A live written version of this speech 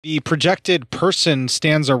the projected person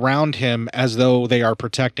stands around him as though they are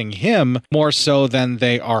protecting him more so than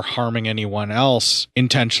they are harming anyone else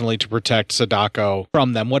intentionally to protect Sadako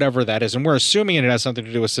from them, whatever that is. And we're assuming it has something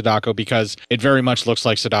to do with Sadako because it very much looks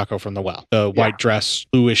like Sadako from The Well, the white dress,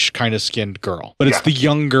 bluish kind of skinned girl. But it's the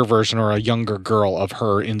younger version or a younger girl of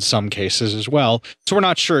her in some cases as well. So we're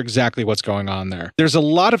not sure exactly what's going on there. There's a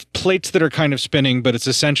lot of plates that are kind of spinning, but it's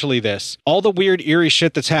essentially this. All the weird, eerie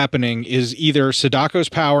shit that's happening is either Sadako's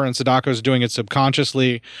power and Sadako's doing it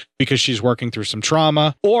subconsciously because she's working through some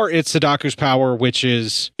trauma, or it's Sadako's power, which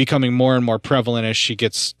is becoming more and more prevalent as she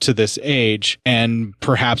gets to this age, and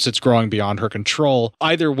perhaps it's growing beyond her control.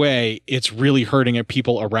 Either way, it's really hurting at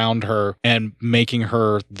people around her and making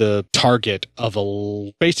her the target of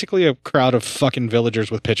basically a crowd of fucking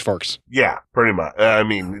villagers with pitchforks. Yeah, pretty much. I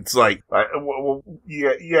mean, it's like,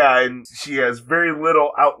 and she has very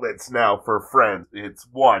little outlets now for friends. It's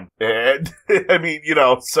one. And, I mean,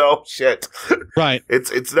 so shit. Right.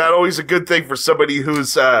 It's not always a good thing for somebody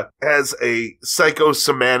who's, has a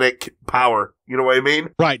psychosomatic power. You know what I mean?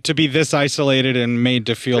 Right. To be this isolated and made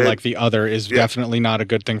to feel like the other is definitely not a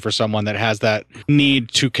good thing for someone that has that need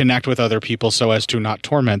to connect with other people so as to not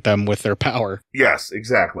torment them with their power. Yes,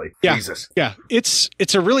 exactly. Yeah. Jesus. Yeah. It's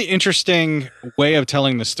a really interesting way of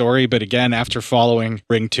telling the story. But again, after following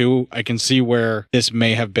Ring 2, I can see where this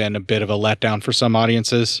may have been a bit of a letdown for some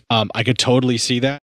audiences. I could totally see that.